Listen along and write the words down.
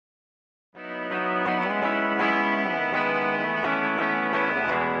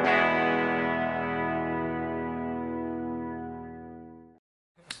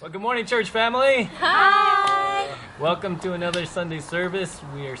Well, good morning, church family. Hi. Welcome to another Sunday service.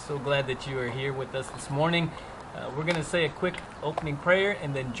 We are so glad that you are here with us this morning. We're going to say a quick opening prayer,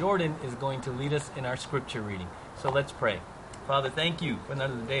 and then Jordan is going to lead us in our scripture reading. So let's pray. Father, thank you for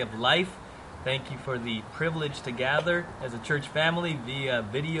another day of life. Thank you for the privilege to gather as a church family via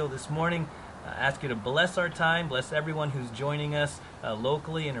video this morning. I ask you to bless our time, bless everyone who's joining us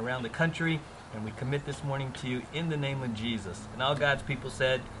locally and around the country. And we commit this morning to you in the name of Jesus. And all God's people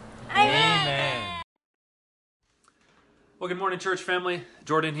said, Amen. Well, good morning, church family.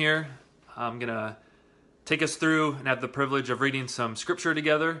 Jordan here. I'm going to take us through and have the privilege of reading some scripture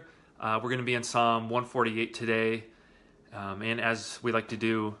together. We're going to be in Psalm 148 today. And as we like to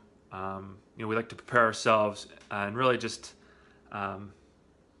do, we like to prepare ourselves and really just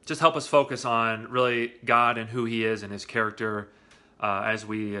help us focus on really God and who He is and His character as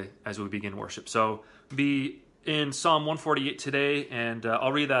we begin worship. So be in Psalm 148 today, and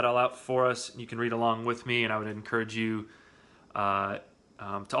I'll read that all out for us. You can read along with me, and I would encourage you to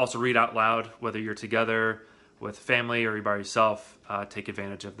also read out loud, whether you're together with family or you're by yourself. Take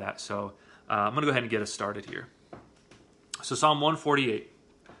advantage of that. So I'm going to go ahead and get us started here. So Psalm 148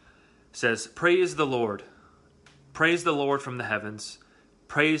 says, "Praise the Lord. Praise the Lord from the heavens.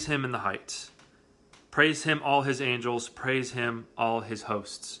 Praise Him in the heights. Praise Him, all His angels. Praise Him, all His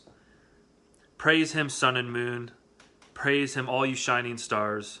hosts. Praise Him, sun and moon. Praise Him, all you shining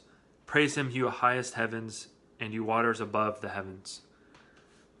stars. Praise Him, you highest heavens, and you waters above the heavens.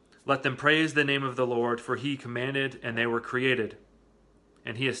 Let them praise the name of the Lord, for He commanded, and they were created,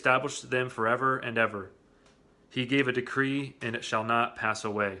 and He established them forever and ever. He gave a decree, and it shall not pass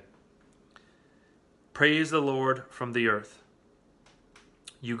away. Praise the Lord from the earth,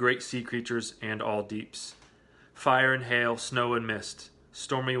 you great sea creatures and all deeps, fire and hail, snow and mist,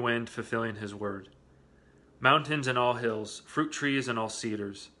 stormy wind fulfilling His word. Mountains and all hills, fruit trees and all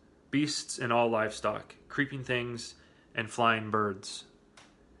cedars, beasts and all livestock, creeping things and flying birds.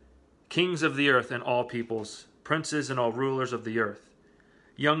 Kings of the earth and all peoples, princes and all rulers of the earth,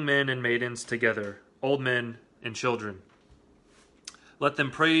 young men and maidens together, old men and children. Let them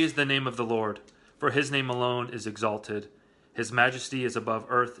praise the name of the Lord, for His name alone is exalted. His majesty is above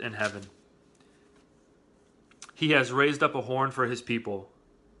earth and heaven. He has raised up a horn for His people,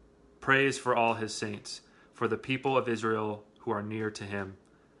 praise for all His saints, for the people of Israel who are near to Him.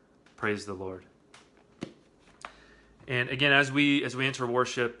 Praise the Lord." And again, as we enter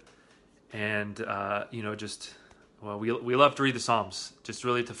worship, and we love to read the Psalms, just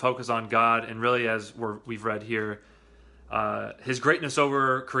really to focus on God, and really as we've read here, His greatness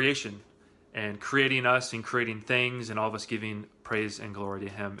over creation, and creating us and creating things, and all of us giving praise and glory to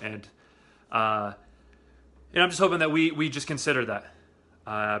Him. And I'm just hoping that we just consider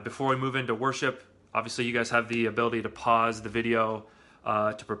that before we move into worship. Obviously, you guys have the ability to pause the video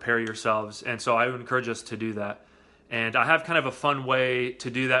to prepare yourselves, and so I would encourage us to do that. And I have kind of a fun way to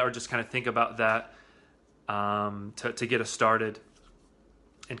do that, or just kind of think about that to get us started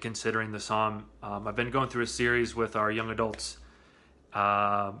in considering the Psalm. I've been going through a series with our young adults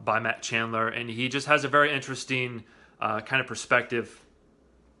by Matt Chandler, and he just has a very interesting kind of perspective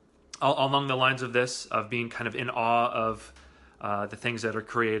along the lines of this, of being kind of in awe of the things that are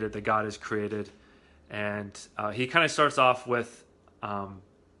created, that God has created. And he kind of starts off with, talking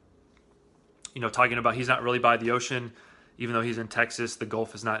about he's not really by the ocean, even though he's in Texas. The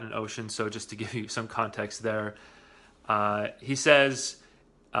Gulf is not an ocean, so just to give you some context there. He says,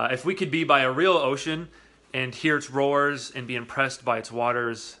 if we could be by a real ocean and hear its roars and be impressed by its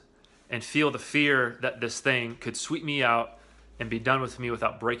waters and feel the fear that this thing could sweep me out and be done with me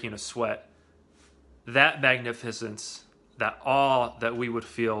without breaking a sweat, that magnificence, that awe that we would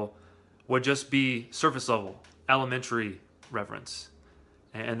feel would just be surface level, elementary reverence.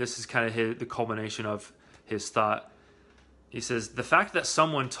 And this is kind of the culmination of his thought. He says, the fact that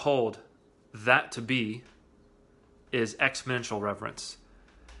someone told that to be is exponential reverence.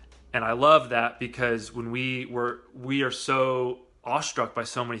 And I love that, because when we are so awestruck by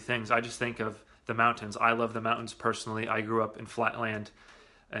so many things. I just think of the mountains. I love the mountains personally. I grew up in flatland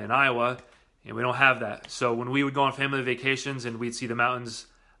in Iowa, and we don't have that. So when we would go on family vacations and we'd see the mountains,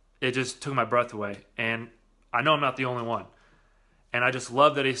 it just took my breath away. And I know I'm not the only one. And I just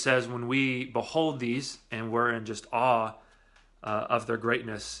love that he says when we behold these and we're in just awe of their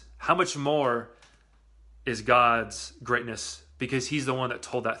greatness, how much more is God's greatness, because He's the one that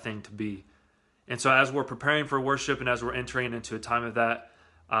told that thing to be. And so as we're preparing for worship and as we're entering into a time of that,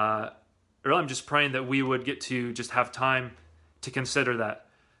 really I'm just praying that we would get to just have time to consider that,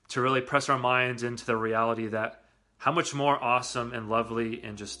 to really press our minds into the reality that how much more awesome and lovely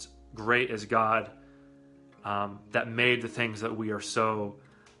and just great is God that made the things that we are so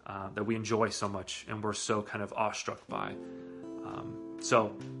that we enjoy so much and we're so kind of awestruck by.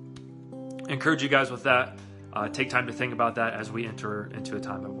 So I encourage you guys with that. Take time to think about that as we enter into a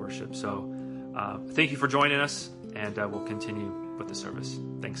time of worship. So thank you for joining us, and we'll continue with the service.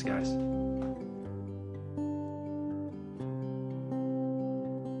 Thanks, guys.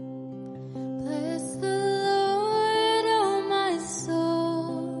 Bless the Lord, oh my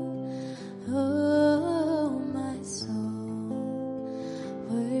soul,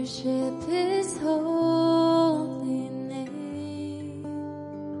 worship His holy name.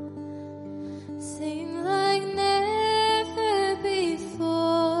 Sing like never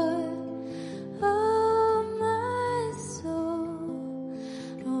before, oh my soul,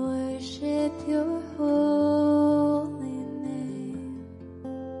 worship Your holy name.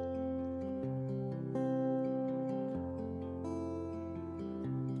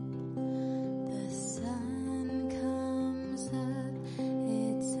 The sun comes up,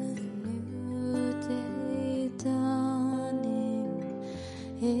 it's a new day dawning.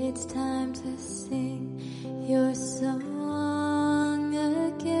 It's time to sing Your song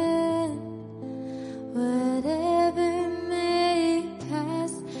again. Whatever may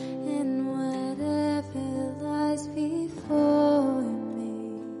pass and whatever lies before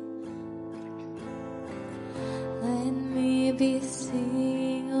me, let me be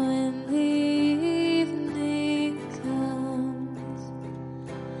singing when the evening comes.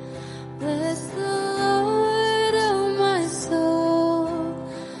 Bless the Lord, oh my soul,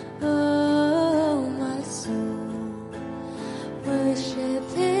 worship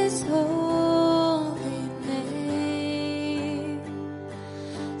His holy name.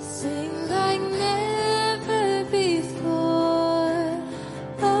 Sing like never before,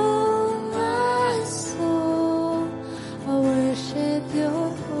 oh my soul, I worship Your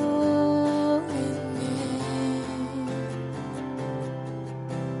holy name.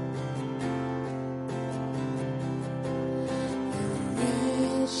 You're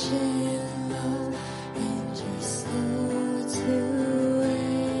rich in love and You're slow to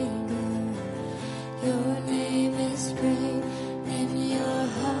anger. Your name is great and Your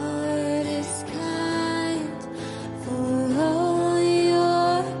heart is kind. For all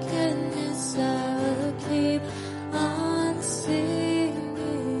Your goodness I will keep on singing.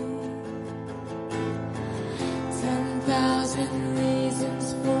 10,000 reasons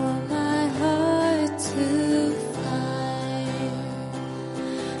for my heart to find.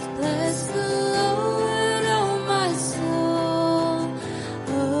 Bless the Lord, oh my soul,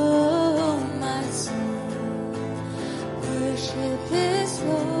 worship His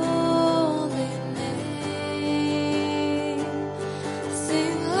holy name.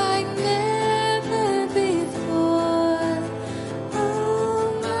 Sing like never before, oh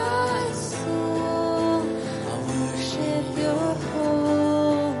my soul, I worship Your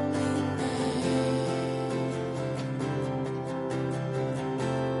holy name.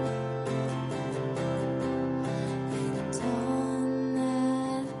 And on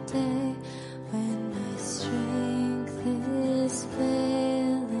that day when my strength is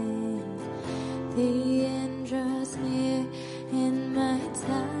failing, the end draws near and my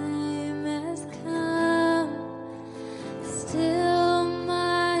time has come. Still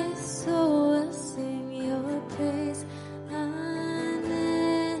my soul will sing Your praise unending.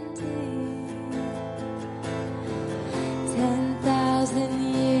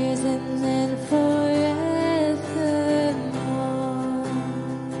 10,000 years and then forevermore.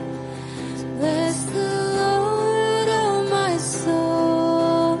 Bless the Lord, oh my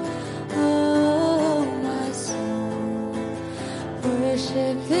soul,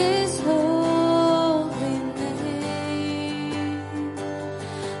 worship His holy name.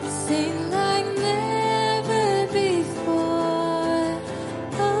 Sing like never before,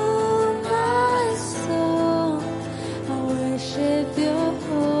 oh my soul, I worship Your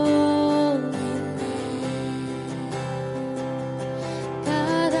holy name.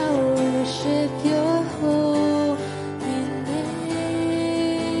 God, I worship Your holy name.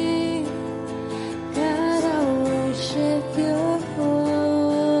 God, I worship Your holy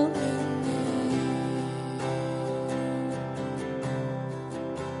name.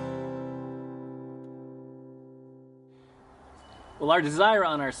 Well, our desire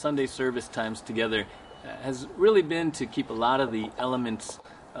on our Sunday service times together has really been to keep a lot of the elements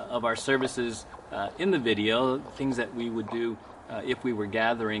of our services in the video, things that we would do if we were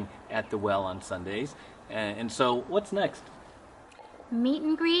gathering at the well on Sundays. And so, what's next? Meet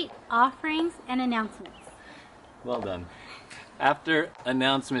and greet, offerings, and announcements. Well done. After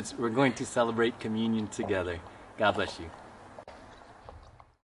announcements, we're going to celebrate communion together. God bless you.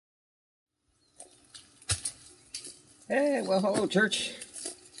 Hey, well, hello, church.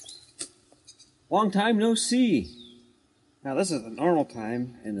 Long time no see. Now, this is the normal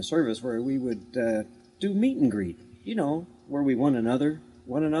time in the service where we would do meet and greet, where we one another,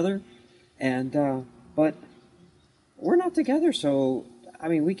 and, but we're not together, so,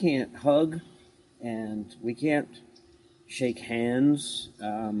 we can't hug, and we can't shake hands,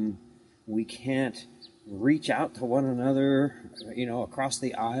 we can't reach out to one another, across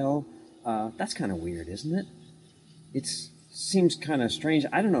the aisle. That's kind of weird, isn't it? It seems kind of strange.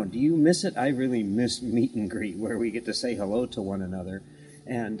 I don't know. Do you miss it? I really miss meet and greet where we get to say hello to one another.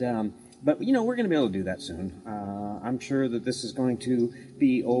 And, but, we're going to be able to do that soon. I'm sure that this is going to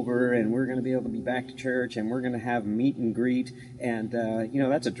be over and we're going to be able to be back to church and we're going to have meet and greet. And,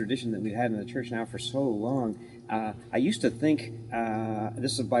 that's a tradition that we've had in the church now for so long. I used to think,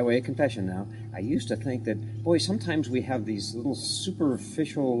 this is by way of confession now, I used to think that, boy, sometimes we have these little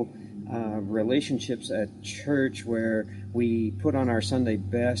superficial relationships at church where we put on our Sunday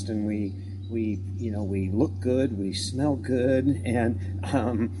best and we look good, we smell good,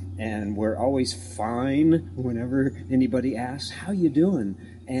 and we're always fine whenever anybody asks, how you doing?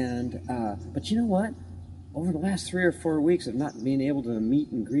 And, but you know what? Over the last 3 or 4 weeks of not being able to meet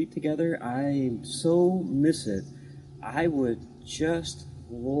and greet together, I so miss it. I would just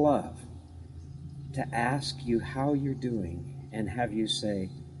love to ask you how you're doing and have you say,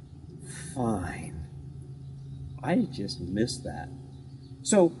 fine. I just miss that.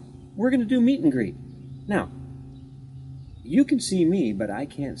 So we're going to do meet and greet. Now, you can see me, but I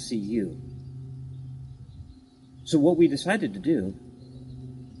can't see you. So what we decided to do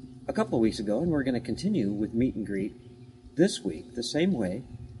a couple of weeks ago, and we're going to continue with meet and greet this week the same way,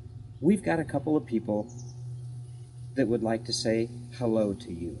 we've got a couple of people that would like to say hello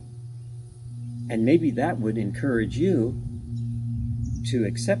to you. And maybe that would encourage you to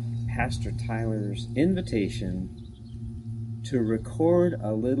accept Pastor Tyler's invitation to record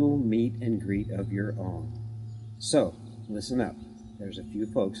a little meet and greet of your own. So, listen up. There's a few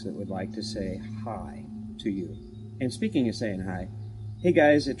folks that would like to say hi to you. And speaking of saying hi, hey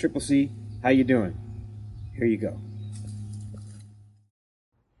guys at Triple C, how you doing? Here you go.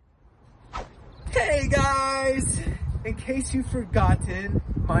 Hey guys! In case you've forgotten,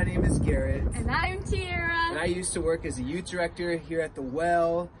 my name is Garrett. And I'm Tiara. And I used to work as a youth director here at The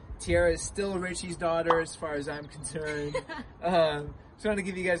Well. Tiara is still Richie's daughter as far as I'm concerned. Just want to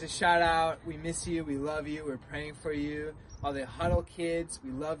give you guys a shout out. We miss you. We love you. We're praying for you. All the Huddle kids,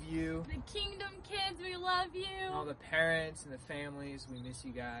 we love you. The Kingdom kids, we love you. And all the parents and the families, we miss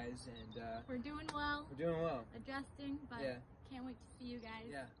you guys. And we're doing well. We're doing well. Adjusting, but Yeah. can't wait to see you guys.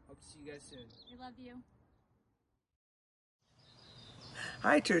 Yeah, hope to see you guys soon. We love you.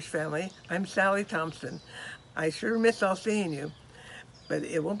 Hi, church family. I'm Sally Thompson. I sure miss all seeing you, but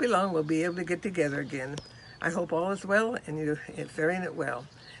it won't be long. We'll be able to get together again. I hope all is well and you're faring it well.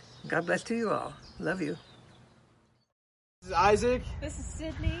 God bless to you all. Love you. This is Isaac. This is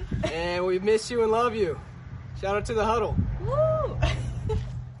Sydney. And we miss you and love you. Shout out to the Huddle. Woo!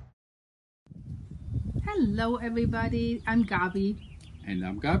 Hello, everybody. I'm Gabi. And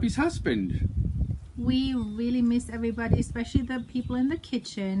I'm Gabi's husband. We really miss everybody, especially the people in the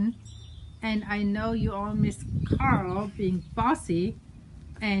kitchen. And I know you all miss Carl being bossy,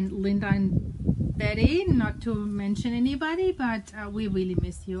 and Linda and Betty, not to mention anybody, but we really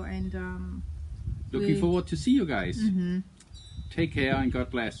miss you. And Looking forward to see you guys. Mm-hmm. Take care and God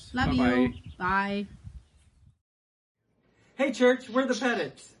bless. Love Bye-bye. you. Bye. Hey church, we're the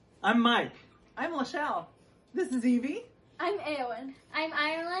Pettits. I'm Mike. I'm Lachelle. This is Evie. I'm Eowyn. I'm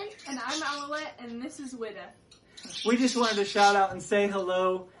Ireland. And I'm Owlette, and this is Widda. We just wanted to shout out and say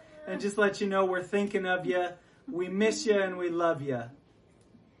hello and just let you know we're thinking of you. We miss you and we love you.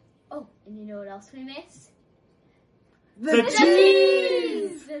 Oh, and you know what else we miss? The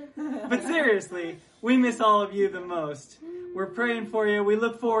cheese! But seriously, we miss all of you the most. We're praying for you. We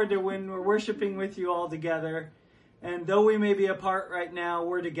look forward to when we're worshiping with you all together. And though we may be apart right now,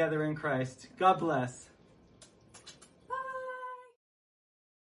 we're together in Christ. God bless.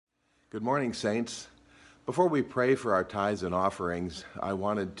 Good morning, saints. Before we pray for our tithes and offerings, I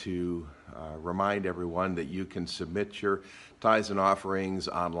wanted to remind everyone that you can submit your tithes and offerings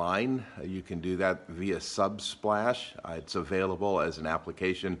online. You can do that via Subsplash. It's available as an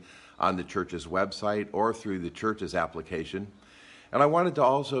application on the church's website or through the church's application. And I wanted to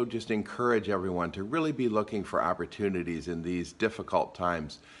also just encourage everyone to really be looking for opportunities in these difficult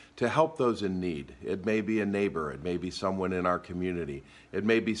times to help those in need. It may be a neighbor, it may be someone in our community, it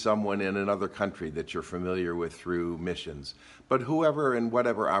may be someone in another country that you're familiar with through missions. But whoever and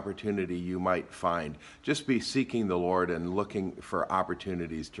whatever opportunity you might find, just be seeking the Lord and looking for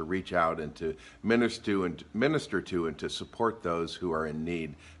opportunities to reach out and to minister to and to support those who are in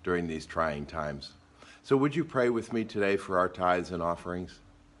need during these trying times. So would you pray with me today for our tithes and offerings?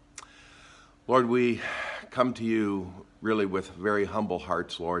 Lord, we come to you really with very humble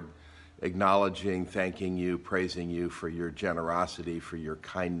hearts, Lord, acknowledging, thanking you, praising you for your generosity, for your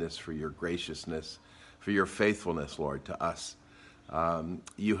kindness, for your graciousness, for your faithfulness, Lord, to us.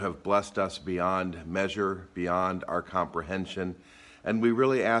 You have blessed us beyond measure, beyond our comprehension, and we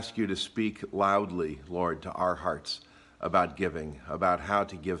really ask you to speak loudly, Lord, to our hearts about giving, about how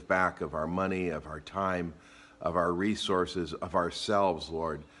to give back of our money, of our time, of our resources, of ourselves,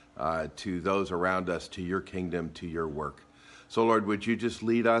 Lord, to those around us, to your kingdom, to your work. So, Lord, would you just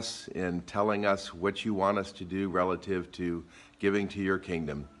lead us in telling us what you want us to do relative to giving to your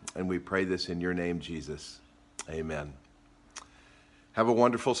kingdom? And we pray this in your name, Jesus. Amen. Have a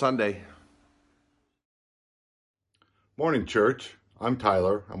wonderful Sunday. Morning, church. I'm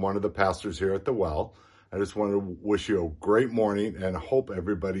Tyler. I'm one of the pastors here at The Well. I just want to wish you a great morning and hope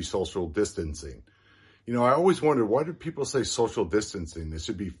everybody's social distancing. You know, I always wondered, why do people say social distancing? It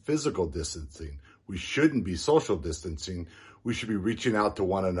should be physical distancing. We shouldn't be social distancing. We should be reaching out to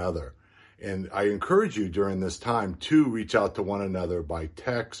one another. And I encourage you during this time to reach out to one another by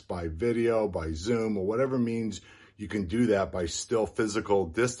text, by video, by Zoom, or whatever means you can do that by still physical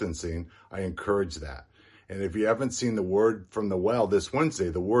distancing. I encourage that. And if you haven't seen the word from The Well this Wednesday,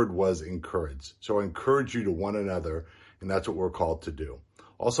 the word was encourage. So I encourage you to one another, and that's what we're called to do.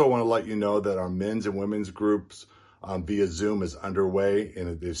 Also, I want to let you know that our men's and women's groups via Zoom is underway, and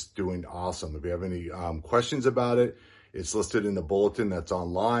it is doing awesome. If you have any questions about it, it's listed in the bulletin that's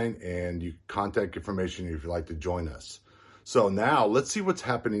online, and you contact information if you'd like to join us. So now let's see what's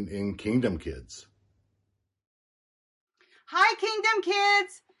happening in Kingdom Kids. Hi, Kingdom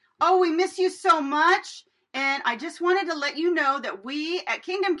Kids. Oh, we miss you so much. And I just wanted to let you know that we at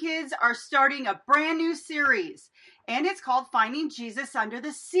Kingdom Kids are starting a brand new series, and it's called Finding Jesus Under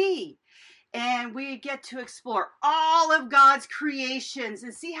the Sea. And we get to explore all of God's creations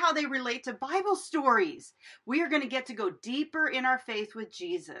and see how they relate to Bible stories. We are going to get to go deeper in our faith with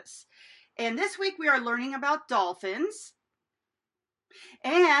Jesus. And this week we are learning about dolphins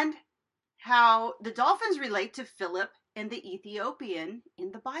and how the dolphins relate to Philip and the Ethiopian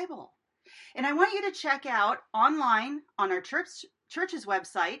in the Bible. And I want you to check out online on our church's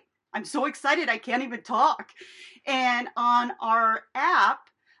website. I'm so excited I can't even talk. And on our app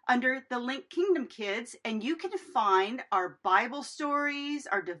under the link Kingdom Kids, and you can find our Bible stories,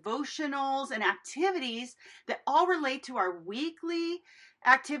 our devotionals, and activities that all relate to our weekly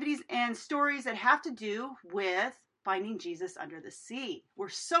activities and stories that have to do with finding Jesus under the sea. We're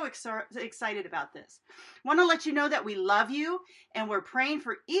so excited about this. Want to let you know that we love you and we're praying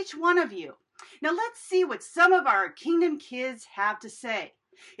for each one of you. Now let's see what some of our Kingdom Kids have to say.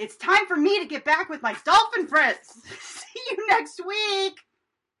 It's time for me to get back with my dolphin friends. See you next week.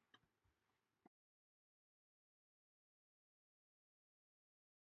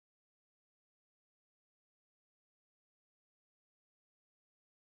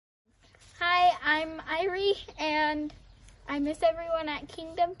 Hi, I'm Irie, and I miss everyone at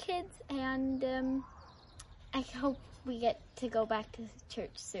Kingdom Kids, and I hope we get to go back to church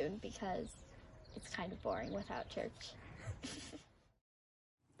soon because it's kind of boring without church.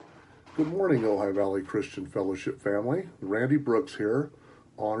 Good morning, Ojai Valley Christian Fellowship family. Randy Brooks here,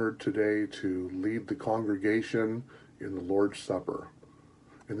 honored today to lead the congregation in the Lord's Supper.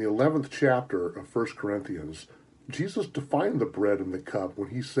 In the 11th chapter of 1 Corinthians, Jesus defined the bread and the cup when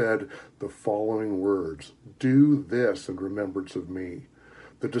he said the following words, "Do this in remembrance of me."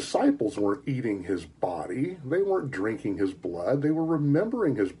 The disciples weren't eating his body. They weren't drinking his blood. They were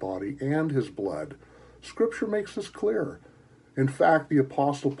remembering his body and his blood. Scripture makes this clear. In fact, the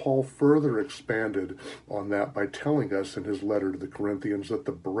Apostle Paul further expanded on that by telling us in his letter to the Corinthians that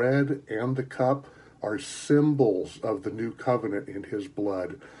the bread and the cup are symbols of the new covenant in his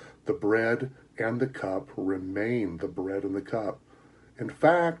blood. The bread and the cup remain the bread and the cup. In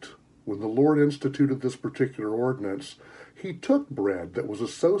fact, when the Lord instituted this particular ordinance, he took bread that was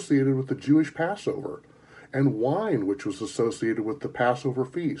associated with the Jewish Passover and wine which was associated with the Passover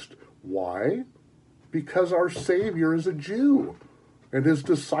feast. Why? Because our Savior is a Jew, and his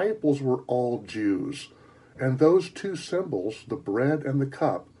disciples were all Jews. And those two symbols, the bread and the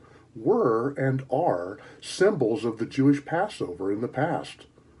cup, were and are symbols of the Jewish Passover in the past.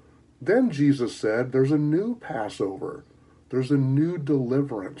 Then Jesus said there's a new Passover. There's a new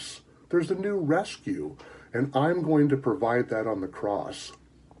deliverance. There's a new rescue. And I'm going to provide that on the cross.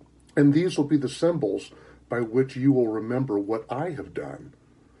 And these will be the symbols by which you will remember what I have done.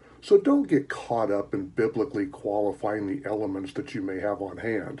 So don't get caught up in biblically qualifying the elements that you may have on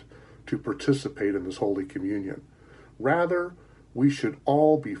hand to participate in this Holy Communion. Rather, we should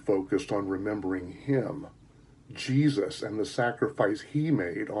all be focused on remembering Him, Jesus, and the sacrifice He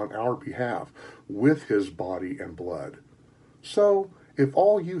made on our behalf with His body and blood. So, if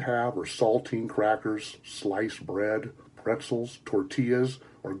all you have are saltine crackers, sliced bread, pretzels, tortillas,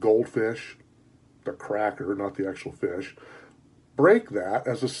 or goldfish, the cracker, not the actual fish, break that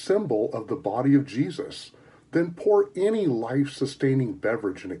as a symbol of the body of Jesus. Then pour any life-sustaining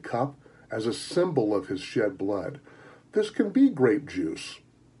beverage in a cup as a symbol of His shed blood. This can be grape juice,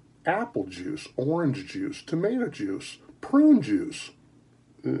 apple juice, orange juice, tomato juice, prune juice,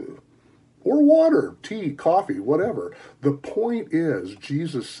 or water, tea, coffee, whatever. The point is,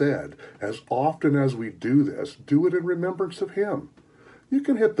 Jesus said, as often as we do this, do it in remembrance of Him. You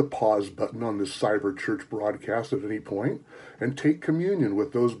can hit the pause button on this Cyber Church broadcast at any point and take communion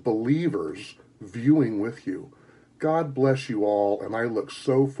with those believers viewing with you. God bless you all, and I look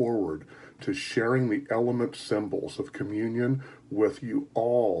so forward to sharing the element symbols of communion with you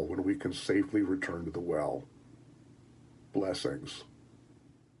all when we can safely return to the well. Blessings.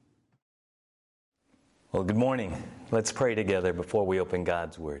 Well, good morning. Let's pray together before we open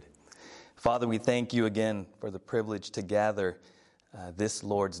God's Word. Father, we thank you again for the privilege to gather this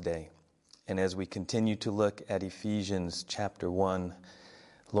Lord's Day. And as we continue to look at Ephesians chapter 1,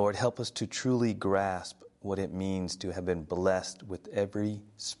 Lord, help us to truly grasp what it means to have been blessed with every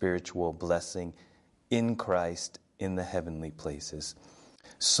spiritual blessing in Christ in the heavenly places.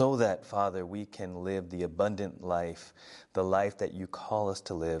 So that, Father, we can live the abundant life, the life that you call us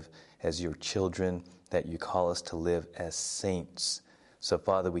to live as your children, that you call us to live as saints. So,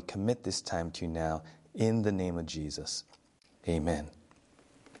 Father, we commit this time to you now in the name of Jesus. Amen.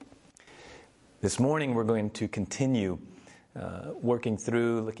 This morning we're going to continue working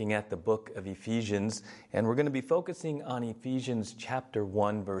through, looking at the book of Ephesians, and we're going to be focusing on Ephesians chapter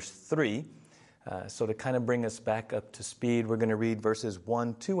 1, verse 3. So to kind of bring us back up to speed, we're going to read verses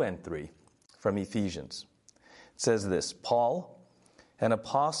 1, 2, and 3 from Ephesians. It says this, Paul, an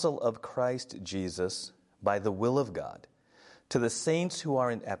apostle of Christ Jesus, by the will of God, to the saints who are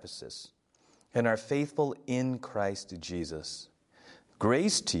in Ephesus and are faithful in Christ Jesus,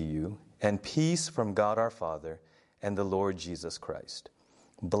 grace to you and peace from God our Father and the Lord Jesus Christ.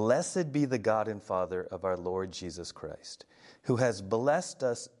 Blessed be the God and Father of our Lord Jesus Christ, who has blessed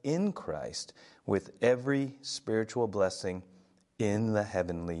us in Christ with every spiritual blessing in the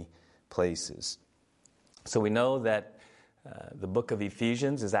heavenly places. So we know that the book of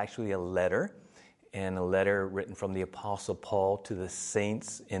Ephesians is actually a letter, and a letter written from the Apostle Paul to the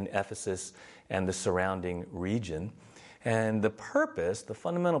saints in Ephesus and the surrounding region. And the purpose, the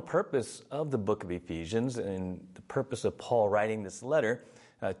fundamental purpose of the book of Ephesians and the purpose of Paul writing this letter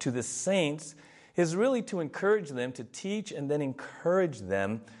to the saints is really to encourage them, to teach and then encourage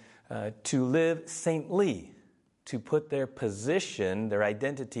them to live saintly, to put their position, their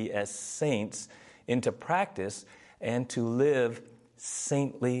identity as saints into practice and to live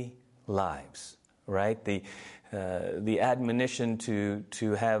saintly lives, right? The admonition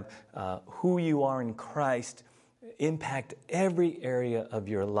to have who you are in Christ impact every area of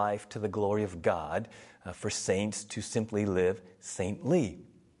your life to the glory of God, for saints to simply live saintly.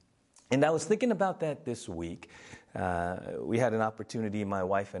 And I was thinking about that this week. We had an opportunity, my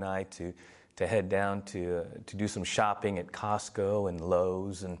wife and I, to head down to do some shopping at Costco and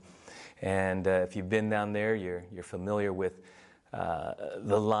Lowe's. And if you've been down there, you're familiar with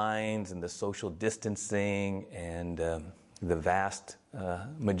the lines and the social distancing and the vast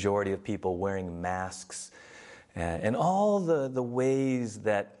majority of people wearing masks. And all the ways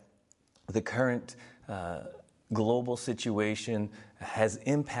that the current global situation has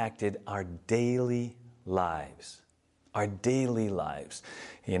impacted our daily lives. Our daily lives.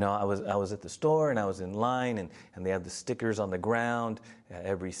 You know, I was at the store and I was in line and they have the stickers on the ground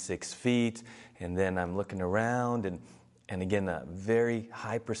every 6 feet. And then I'm looking around and again, a very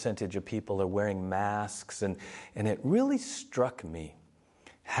high percentage of people are wearing masks. And it really struck me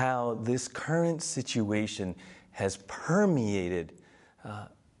how this current situation has permeated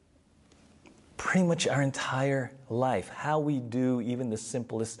pretty much our entire life, how we do even the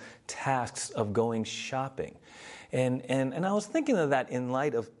simplest tasks of going shopping. And I was thinking of that in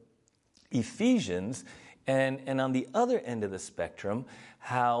light of Ephesians, and on the other end of the spectrum,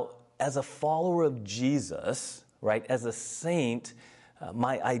 how as a follower of Jesus, right, as a saint,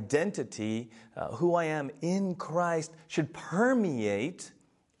 my identity, who I am in Christ, should permeate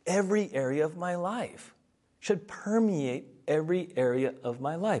every area of my life. Should permeate every area of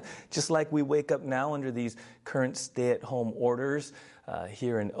my life. Just like we wake up now under these current stay-at-home orders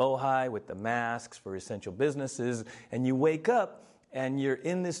here in Ojai with the masks for essential businesses, and you wake up and you're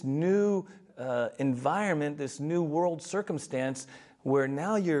in this new environment, this new world circumstance, where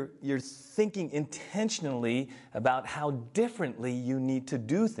now you're thinking intentionally about how differently you need to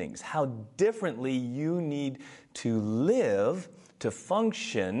do things, how differently you need to live, to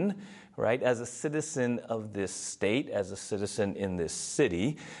function, right, as a citizen of this state, as a citizen in this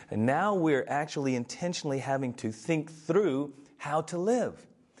city. And now we're actually intentionally having to think through how to live.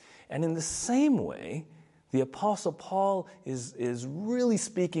 And in the same way, the Apostle Paul is really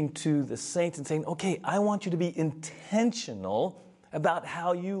speaking to the saints and saying, okay, I want you to be intentional about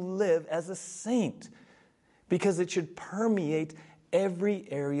how you live as a saint, because it should permeate every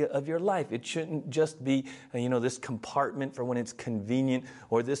area of your life. It shouldn't just be, this compartment for when it's convenient,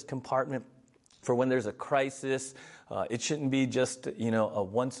 or this compartment for when there's a crisis. It shouldn't be just, a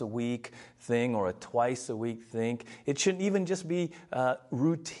once a week thing or a twice a week thing. It shouldn't even just be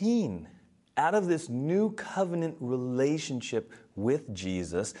routine. Out of this new covenant relationship with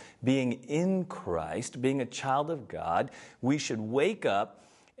Jesus, being in Christ, being a child of God, we should wake up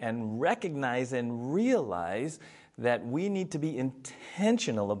and recognize and realize that we need to be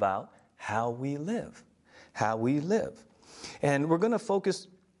intentional about how we live. How we live. And we're going to focus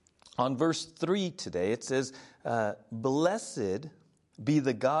on verse 3 today. It says, "Blessed be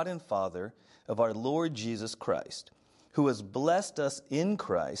the God and Father of our Lord Jesus Christ, who has blessed us in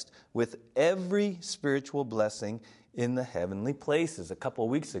Christ with every spiritual blessing in the heavenly places." A couple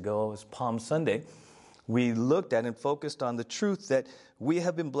of weeks ago, it was Palm Sunday, we looked at and focused on the truth that we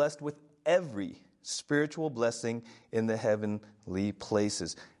have been blessed with every spiritual blessing in the heavenly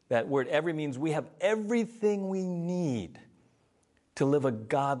places. That word every means we have everything we need to live a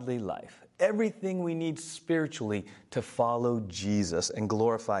godly life. Everything we need spiritually to follow Jesus and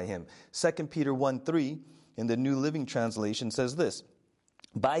glorify Him. 2 Peter 1:3 in the New Living Translation says this,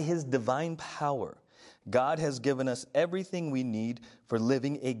 "By His divine power, God has given us everything we need for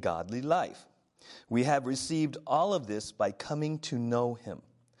living a godly life. We have received all of this by coming to know Him,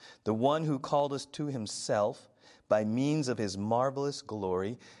 the one who called us to Himself by means of His marvelous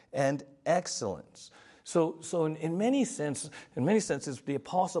glory and excellence." So in many senses, the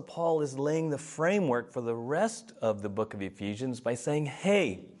Apostle Paul is laying the framework for the rest of the book of Ephesians by saying,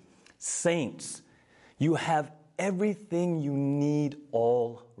 hey, saints, you have everything you need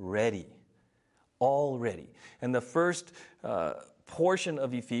already. Already. And the first portion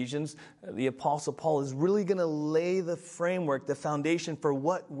of Ephesians, the Apostle Paul is really going to lay the framework, the foundation for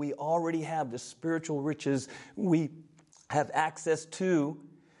what we already have, the spiritual riches we have access to,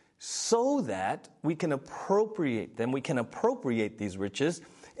 so that we can appropriate them. We can appropriate these riches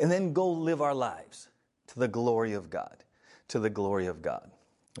and then go live our lives to the glory of God. To the glory of God.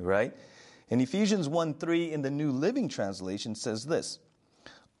 Right? In Ephesians 1:3 in the New Living Translation says this,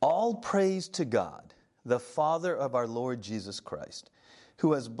 "All praise to God, the Father of our Lord Jesus Christ,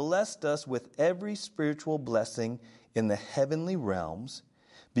 who has blessed us with every spiritual blessing in the heavenly realms,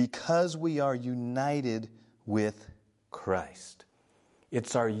 because we are united with Christ."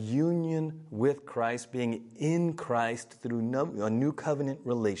 It's our union with Christ, being in Christ through a new covenant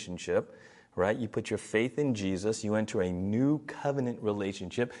relationship, right? You put your faith in Jesus, you enter a new covenant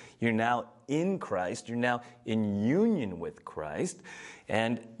relationship. You're now in Christ, you're now in union with Christ.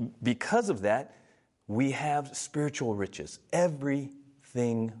 And because of that, we have spiritual riches,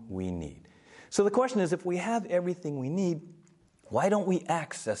 everything we need. So the question is, if we have everything we need, why don't we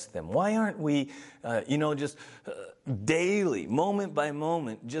access them? Why aren't we, just daily, moment by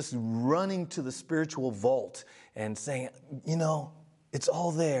moment, just running to the spiritual vault and saying, it's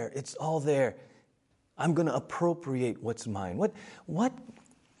all there, it's all there. I'm going to appropriate what's mine.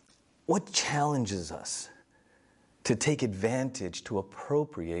 What challenges us to take advantage, to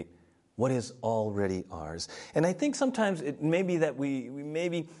appropriate what is already ours? And I think sometimes it may be that we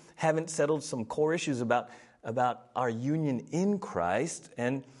maybe haven't settled some core issues about our union in Christ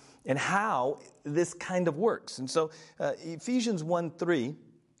and how this kind of works. And so Ephesians 1:3,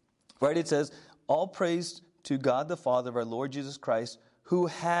 right, it says, "All praise to God the Father of our Lord Jesus Christ, who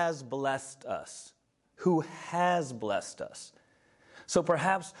has blessed us." Who has blessed us. So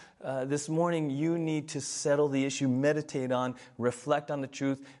perhaps this morning you need to settle the issue, meditate on, reflect on the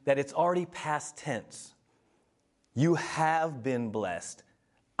truth that it's already past tense. You have been blessed.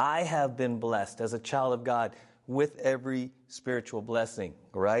 I have been blessed as a child of God with every spiritual blessing,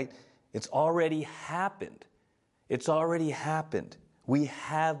 right? It's already happened. It's already happened. We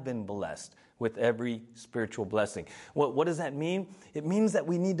have been blessed with every spiritual blessing. What does that mean? It means that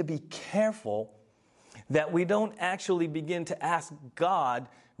we need to be careful that we don't actually begin to ask God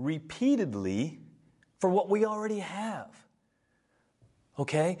repeatedly for what we already have.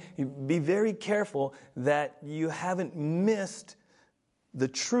 Okay? Be very careful that you haven't missed the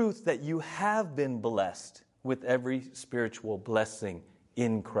truth that you have been blessed with every spiritual blessing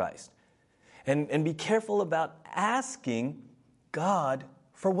in Christ. And be careful about asking God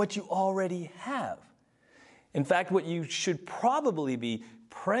for what you already have. In fact, what you should probably be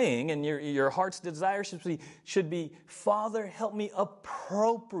praying, and your heart's desire should be, Father, help me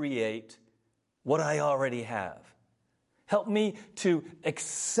appropriate what I already have. Help me to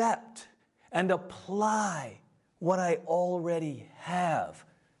accept and apply what I already have.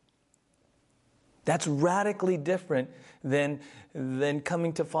 That's radically different than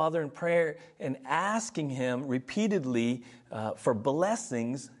coming to Father in prayer and asking Him repeatedly for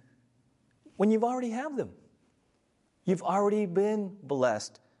blessings when you've already have them. You've already been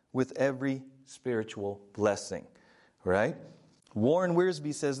blessed with every spiritual blessing, right? Warren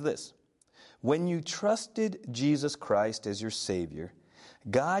Wiersbe says this: when you trusted Jesus Christ as your Savior,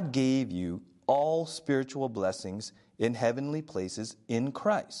 God gave you all spiritual blessings in heavenly places in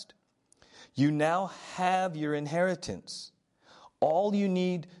Christ. You now have your inheritance. All you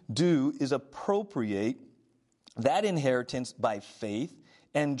need do is appropriate that inheritance by faith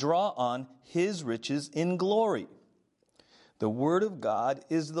and draw on His riches in glory. The Word of God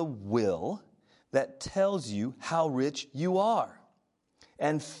is the will that tells you how rich you are.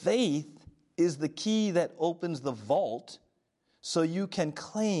 And faith is the key that opens the vault so you can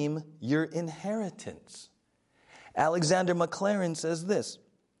claim your inheritance. Alexander McLaren says this: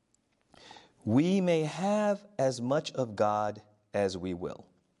 we may have as much of God as we will.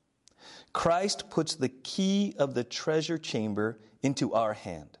 Christ puts the key of the treasure chamber into our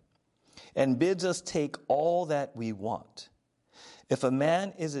hand and bids us take all that we want. If a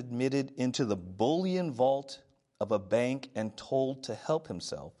man is admitted into the bullion vault of a bank and told to help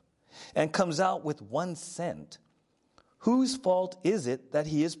himself and comes out with 1 cent, whose fault is it that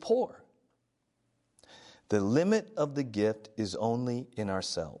he is poor? The limit of the gift is only in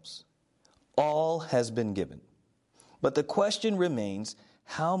ourselves. All has been given. But the question remains,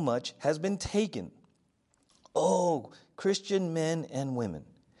 how much has been taken? Oh, Christian men and women,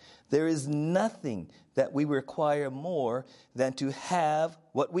 there is nothing that we require more than to have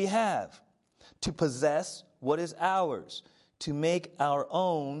what we have, to possess what is ours, to make our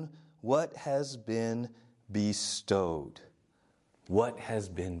own what has been bestowed. What has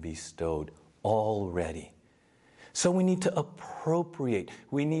been bestowed already. So we need to appropriate,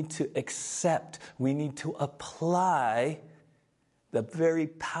 we need to accept, we need to apply the very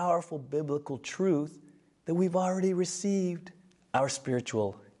powerful biblical truth that we've already received our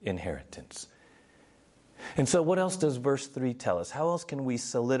spiritual inheritance. And so what else does verse 3 tell us? How else can we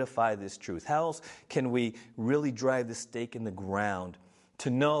solidify this truth? How else can we really drive the stake in the ground to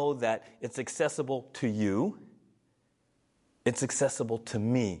know that it's accessible to you, it's accessible to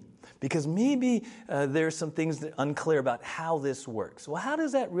me? Because maybe there's some things that are unclear about how this works. Well, how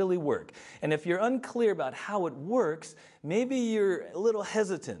does that really work? And if you're unclear about how it works, maybe you're a little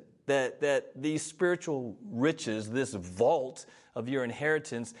hesitant that these spiritual riches, this vault of your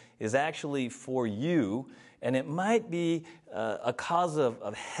inheritance, is actually for you. And it might be a cause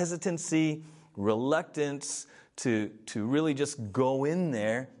of hesitancy, reluctance to really just go in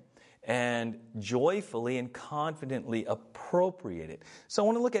there and joyfully and confidently appropriate it. So I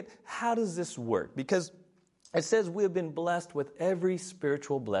want to look at how does this work? Because it says we have been blessed with every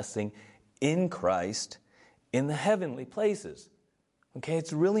spiritual blessing in Christ in the heavenly places. Okay,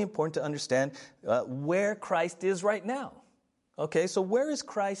 it's really important to understand where Christ is right now. Okay, so where is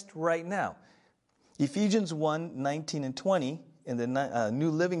Christ right now? Ephesians 1:19 and 20 in the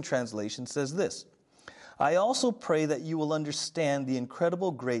New Living Translation says this: I also pray that you will understand the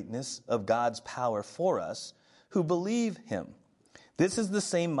incredible greatness of God's power for us who believe Him. This is the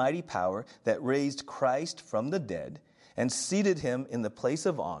same mighty power that raised Christ from the dead and seated Him in the place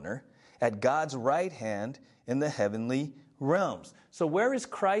of honor at God's right hand in the heavenly realms. So where is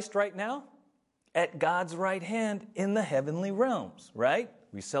Christ right now? At God's right hand in the heavenly realms, right?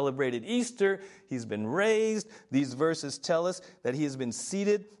 We celebrated Easter. He's been raised. These verses tell us that He has been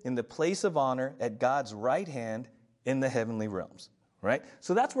seated in the place of honor at God's right hand in the heavenly realms, right?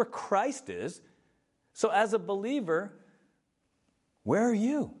 So that's where Christ is. So as a believer, where are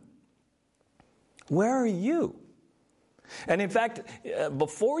you? Where are you? And in fact,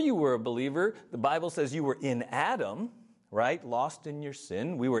 before you were a believer, the Bible says you were in Adam, right? Lost in your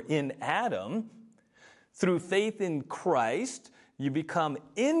sin. We were in Adam. Through faith in Christ, You become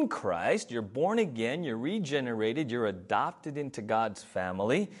in Christ. You're born again. You're regenerated. You're adopted into God's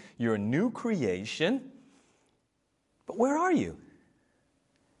family. You're a new creation. But where are you?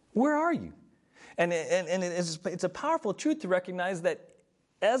 Where are you? And it's a powerful truth to recognize that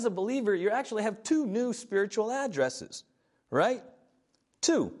as a believer, you actually have two new spiritual addresses, right?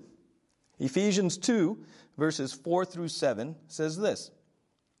 Two. Ephesians 2, verses 4 through 7 says this,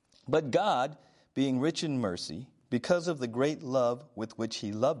 "But God, being rich in mercy, because of the great love with which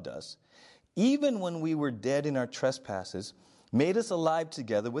He loved us, even when we were dead in our trespasses, made us alive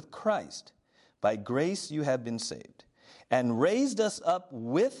together with Christ. By grace you have been saved, and raised us up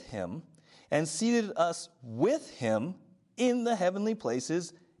with Him, and seated us with Him in the heavenly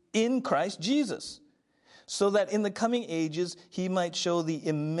places in Christ Jesus, so that in the coming ages He might show the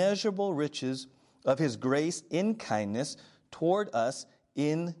immeasurable riches of His grace in kindness toward us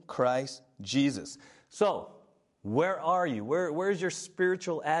in Christ Jesus." So, where are you? Where's your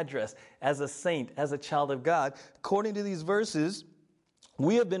spiritual address as a saint, as a child of God? According to these verses,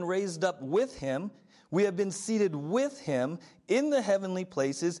 we have been raised up with Him. We have been seated with Him in the heavenly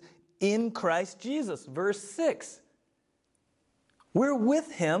places in Christ Jesus. Verse 6. We're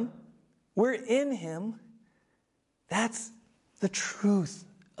with Him. We're in Him. That's the truth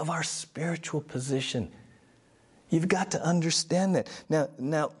of our spiritual position. You've got to understand that.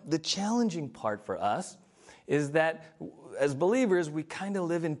 Now, the challenging part for us is that as believers, we kind of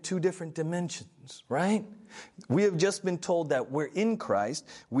live in two different dimensions, right? We have just been told that we're in Christ.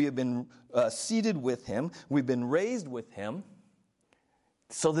 We have been seated with Him. We've been raised with Him.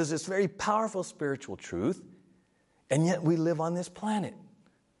 So there's this very powerful spiritual truth, and yet we live on this planet.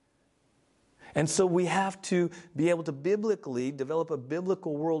 And so we have to be able to biblically develop a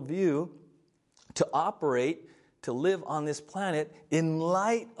biblical worldview to operate, to live on this planet in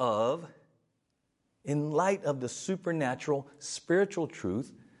light of the supernatural spiritual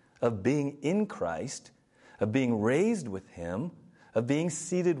truth of being in Christ, of being raised with Him, of being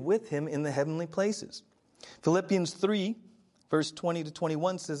seated with Him in the heavenly places. Philippians 3, verse 20 to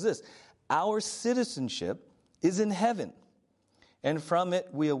 21 says this, "Our citizenship is in heaven, and from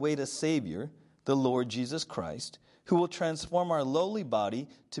it we await a Savior, the Lord Jesus Christ, who will transform our lowly body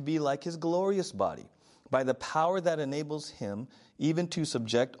to be like His glorious body, by the power that enables Him even to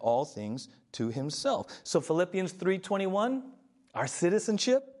subject all things to Himself." So Philippians 3:21, our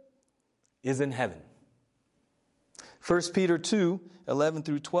citizenship is in heaven. 1 Peter 2:11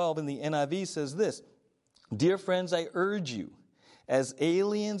 through 12 in the NIV says this, "Dear friends, I urge you, as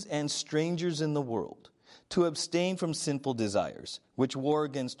aliens and strangers in the world, to abstain from sinful desires, which war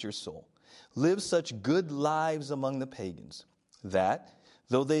against your soul. Live such good lives among the pagans, that,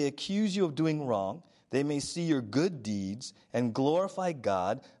 though they accuse you of doing wrong, they may see your good deeds and glorify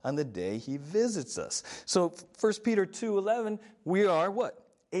God on the day He visits us." So 1 Peter 2:11, we are what?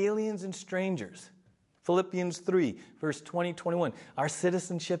 Aliens and strangers. Philippians 3, verse 20-21. Our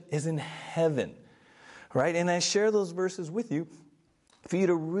citizenship is in heaven. Right? And I share those verses with you for you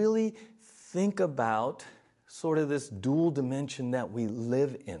to really think about sort of this dual dimension that we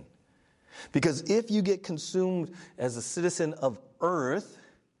live in. Because if you get consumed as a citizen of earth,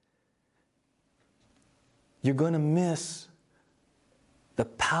 you're going to miss the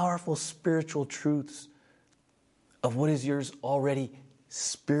powerful spiritual truths of what is yours already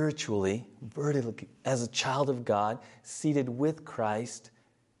spiritually, vertically, as a child of God, seated with Christ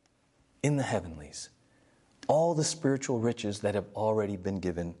in the heavenlies. All the spiritual riches that have already been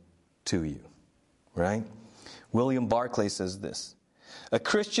given to you. Right? William Barclay says this, "A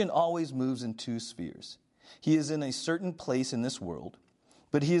Christian always moves in two spheres. He is in a certain place in this world,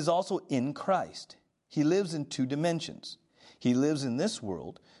 but he is also in Christ. He lives in two dimensions. He lives in this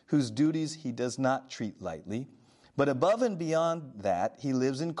world, whose duties he does not treat lightly, but above and beyond that, he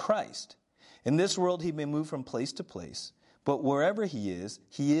lives in Christ. In this world, he may move from place to place, but wherever he is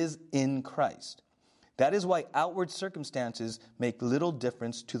in Christ. That is why outward circumstances make little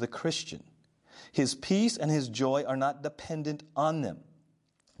difference to the Christian. His peace and his joy are not dependent on them.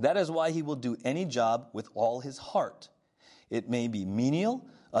 That is why he will do any job with all his heart. It may be menial,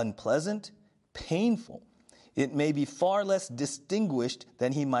 unpleasant, painful. It may be far less distinguished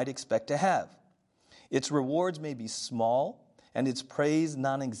than he might expect to have. Its rewards may be small and its praise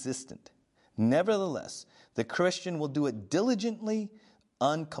non-existent. Nevertheless, the Christian will do it diligently,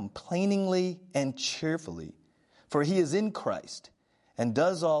 uncomplainingly, and cheerfully, for he is in Christ and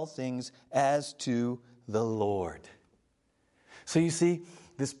does all things as to the Lord." So you see,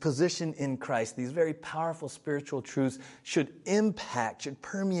 this position in Christ, these very powerful spiritual truths should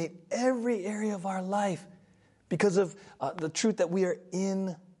permeate every area of our life because of the truth that we are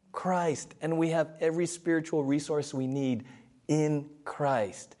in Christ and we have every spiritual resource we need in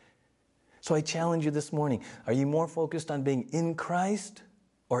Christ. So I challenge you this morning, are you more focused on being in Christ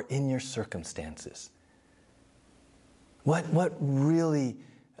or in your circumstances? What really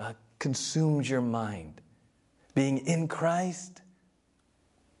consumes your mind? Being in Christ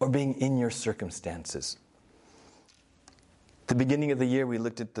or being in your circumstances? At the beginning of the year, we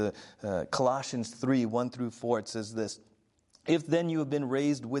looked at the Colossians 3, 1 through 4. It says this, "If then you have been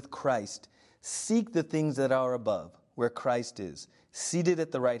raised with Christ, seek the things that are above, where Christ is, seated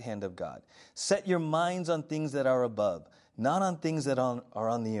at the right hand of God. Set your minds on things that are above, not on things that are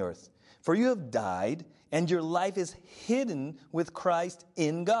on the earth. For you have died, and your life is hidden with Christ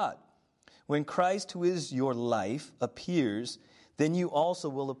in God. When Christ, who is your life, appears, then you also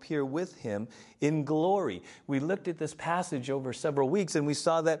will appear with him in glory." We looked at this passage over several weeks, and we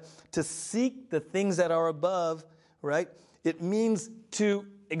saw that to seek the things that are above, right, it means to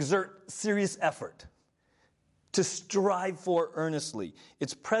exert serious effort, to strive for earnestly.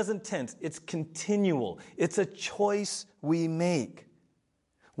 It's present tense. It's continual. It's a choice we make.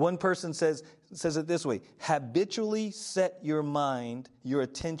 One person says it this way, habitually set your mind, your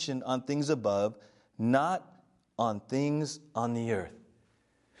attention on things above, not on things on the earth.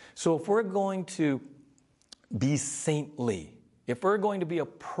 So if we're going to be saintly, if we're going to be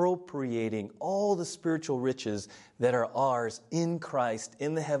appropriating all the spiritual riches that are ours in Christ,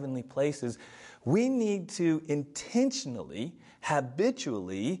 in the heavenly places, we need to intentionally,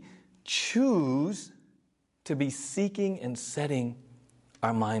 habitually choose to be seeking and setting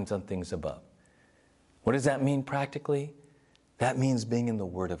our minds on things above. What does that mean practically? That means being in the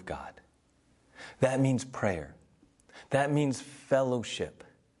Word of God. That means prayer. That means fellowship.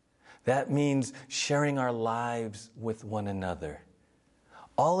 That means sharing our lives with one another.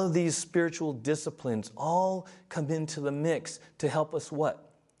 All of these spiritual disciplines all come into the mix to help us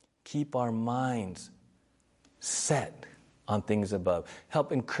what? Keep our minds set on things above.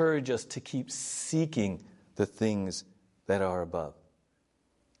 Help encourage us to keep seeking the things that are above.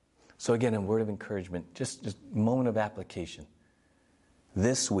 So again, a word of encouragement, just a moment of application.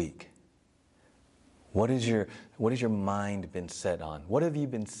 This week, what has your mind been set on? What have you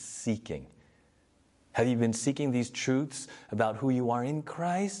been seeking? Have you been seeking these truths about who you are in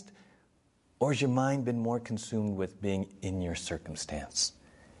Christ? Or has your mind been more consumed with being in your circumstance?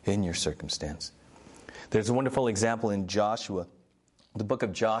 In your circumstance. There's a wonderful example in Joshua. The book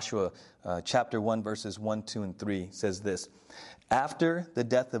of Joshua, chapter 1, verses 1, 2, and 3 says this. "After the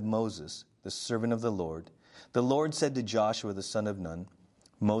death of Moses, the servant of the Lord said to Joshua the son of Nun,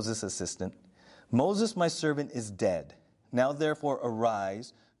 Moses' assistant, 'Moses, my servant, is dead. Now therefore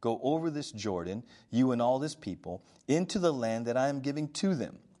arise, go over this Jordan, you and all this people, into the land that I am giving to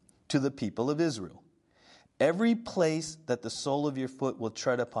them, to the people of Israel. Every place that the sole of your foot will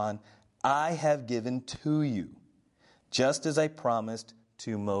tread upon, I have given to you, just as I promised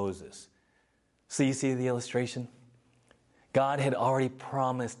to Moses.'" So you see the illustration? God had already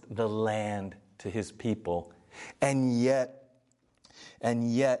promised the land to his people, and yet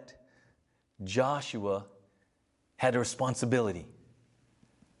Joshua had a responsibility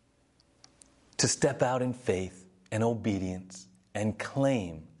to step out in faith and obedience and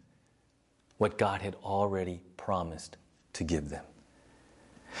claim what God had already promised to give them.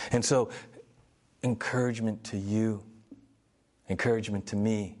 And so, encouragement to you, encouragement to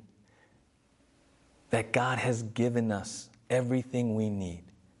me, that God has given us everything we need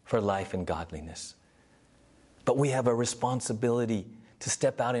for life and godliness. But we have a responsibility to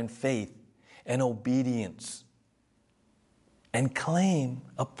step out in faith and obedience and claim,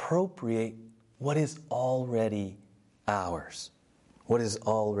 appropriate what is already ours. What is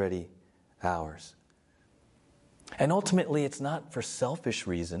already ours. And ultimately, it's not for selfish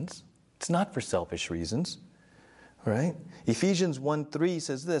reasons. It's not for selfish reasons. Right? Ephesians 1:3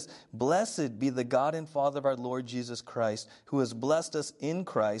 says this, "Blessed be the God and Father of our Lord Jesus Christ, who has blessed us in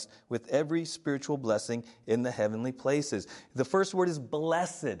Christ with every spiritual blessing in the heavenly places." The first word is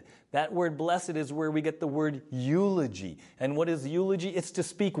blessed. That word blessed is where we get the word eulogy. And what is eulogy? It's to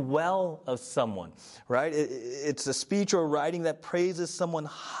speak well of someone, right? It's a speech or writing that praises someone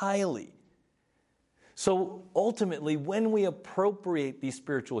highly. So ultimately, when we appropriate these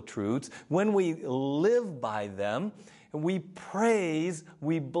spiritual truths, when we live by them, we praise,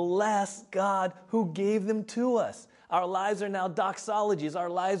 we bless God who gave them to us. Our lives are now doxologies. Our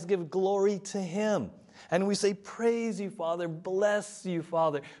lives give glory to Him. And we say, praise you, Father, bless you,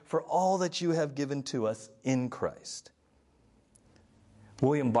 Father, for all that you have given to us in Christ.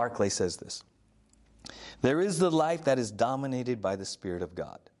 William Barclay says this, "There is the life that is dominated by the Spirit of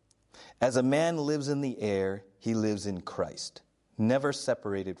God. As a man lives in the air, he lives in Christ, never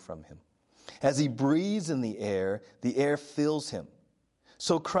separated from Him. As he breathes in the air fills him.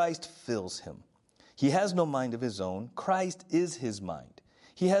 So Christ fills him. He has no mind of his own. Christ is his mind.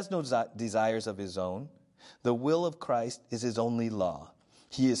 He has no desires of his own. The will of Christ is his only law.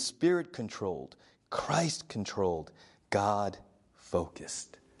 He is Spirit-controlled, Christ-controlled,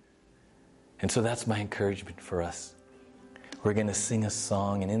 God-focused. And so that's my encouragement for us. We're going to sing a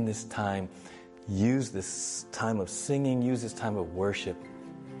song, and in this time, use this time of singing, use this time of worship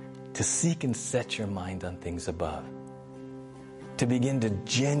to seek and set your mind on things above. To begin to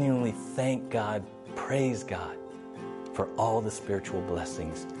genuinely thank God, praise God for all the spiritual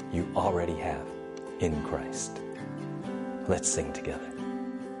blessings you already have in Christ. Let's sing together.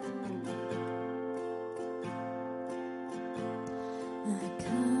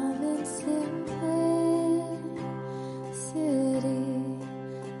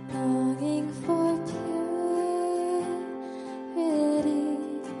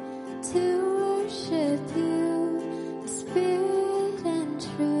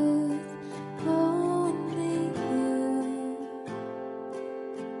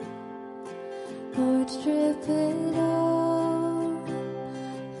 Strip it all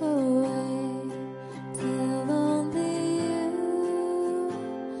away till only you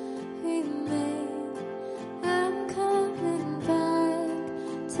remain. I'm coming back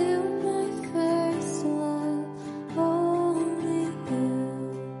to my first love, only you.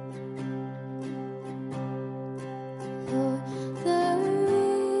 For the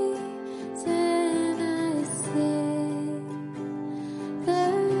reason I sing, the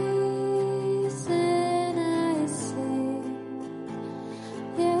reason I sing,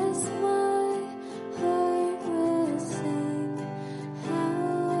 yes, my heart will sing how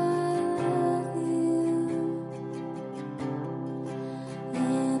I love you,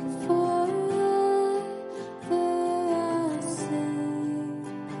 and forever I'll sing,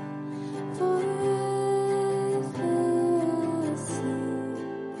 forever I'll sing,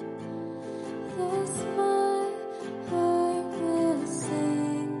 yes, my heart will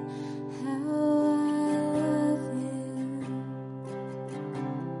sing how I love you.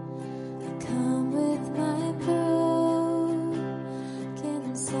 I come with my broken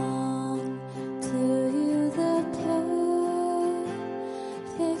song to you, the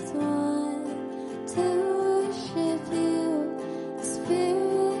perfect one, to worship you,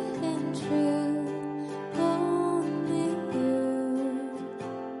 Spirit and truth, only you.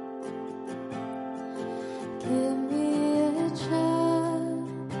 Give me a child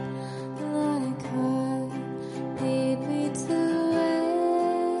like heart, lead me to where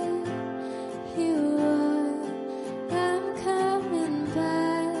you are. I'm coming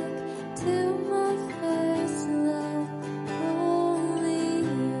back to my first love, only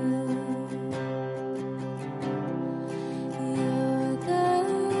you. You're the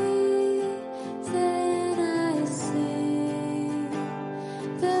reason I sing,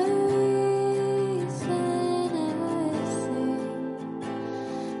 the reason I sing,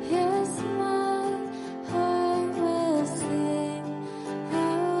 yes, my heart will sing how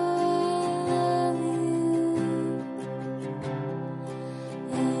I love you,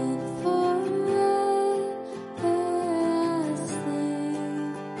 and forever I'll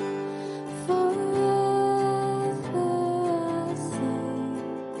sing, forever I'll sing,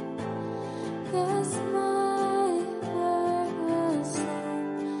 yes, my heart will sing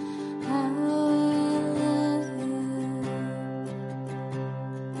how I love you.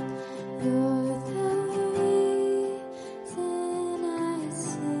 You're the reason I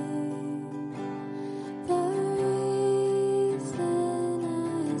sing, the reason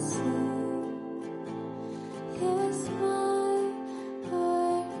I sing, yes, my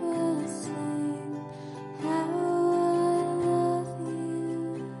heart will sing how I love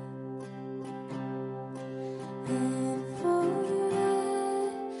you, and forever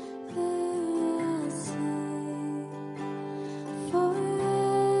I'll sing, forever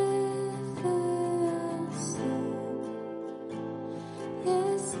I'll sing,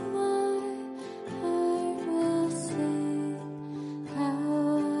 yes, my heart will sing how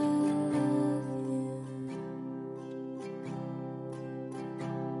I love you.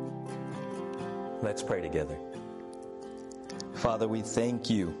 Let's pray together. Father, we thank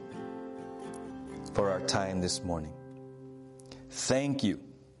you for our time this morning. Thank you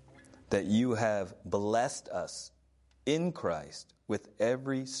that you have blessed us in Christ with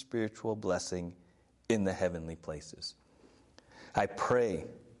every spiritual blessing in the heavenly places. I pray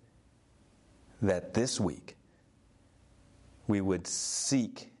that this week we would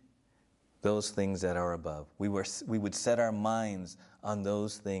seek those things that are above. We would set our minds on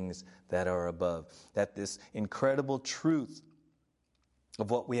those things that are above. That this incredible truth of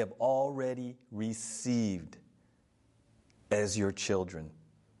what we have already received as your children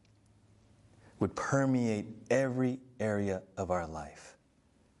would permeate every area of our life.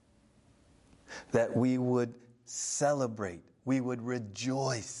 That we would celebrate, we would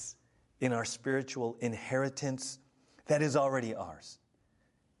rejoice in our spiritual inheritance that is already ours.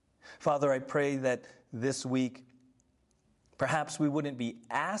 Father, I pray that this week, perhaps we wouldn't be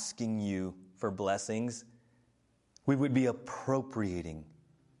asking you for blessings, we would be appropriating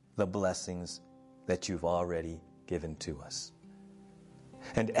the blessings that you've already given to us.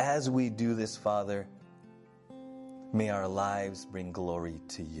 And as we do this, Father, may our lives bring glory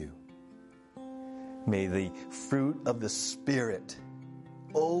to you. May the fruit of the Spirit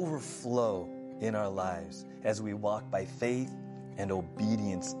overflow in our lives as we walk by faith and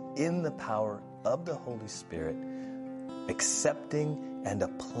obedience in the power of the Holy Spirit, accepting and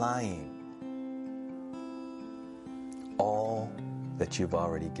applying all that you've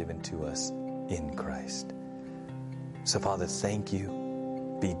already given to us in Christ. So, Father, thank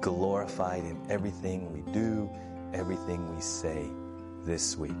you. Be glorified in everything we do, everything we say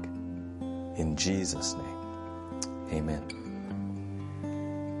this week. In Jesus' name, amen.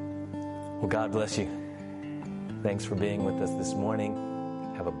 Well, God bless you. Thanks for being with us this morning.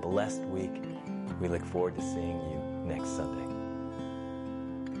 Have a blessed week. We look forward to seeing you next Sunday.